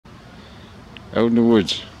out in the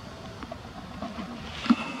woods,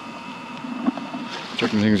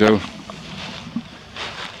 checking things out.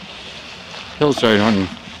 Hillside hunting.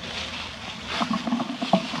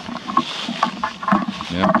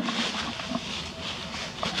 Yeah.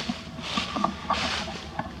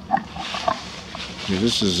 Yeah,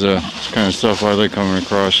 this is this kind of stuff I like coming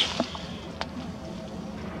across.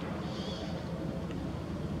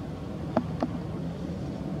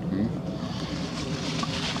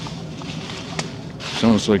 It's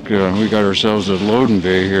almost like we got ourselves a loading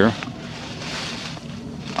bay here.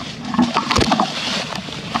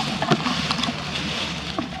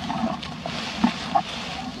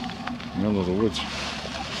 Middle of the woods.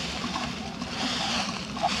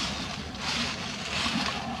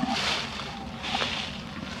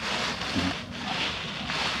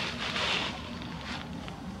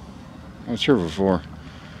 I was here before,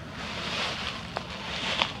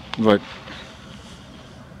 but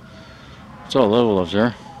it's all level up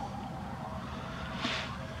there.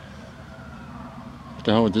 What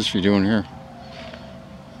the hell would this be doing here?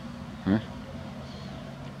 Huh?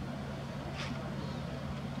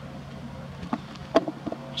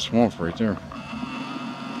 Swamp right there.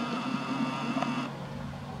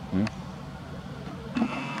 Yeah.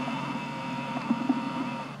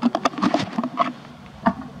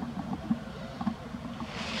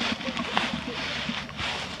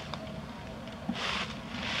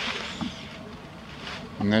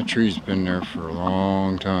 And that tree's been there for a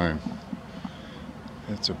long time.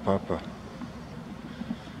 That's a papa.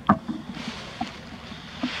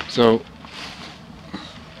 So,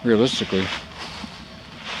 realistically,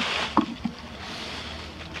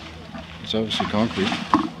 it's obviously concrete.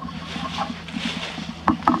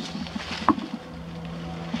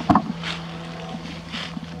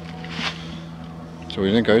 So what do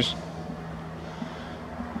you think, guys?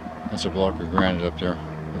 That's a block of granite up there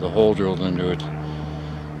with a hole drilled into it.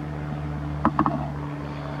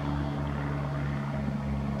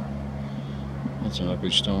 That's an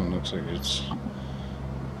ugly stone. Looks like it's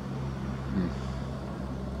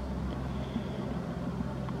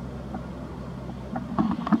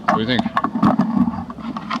What do you think?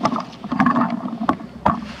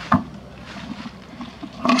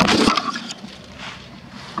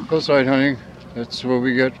 Hillside hunting, that's what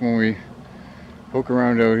we get when we poke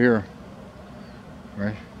around out here,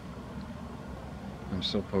 right? I'm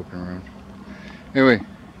still poking around. Anyway,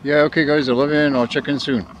 yeah, okay guys, I love you and I'll check in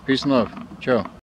soon. Peace and love. Ciao.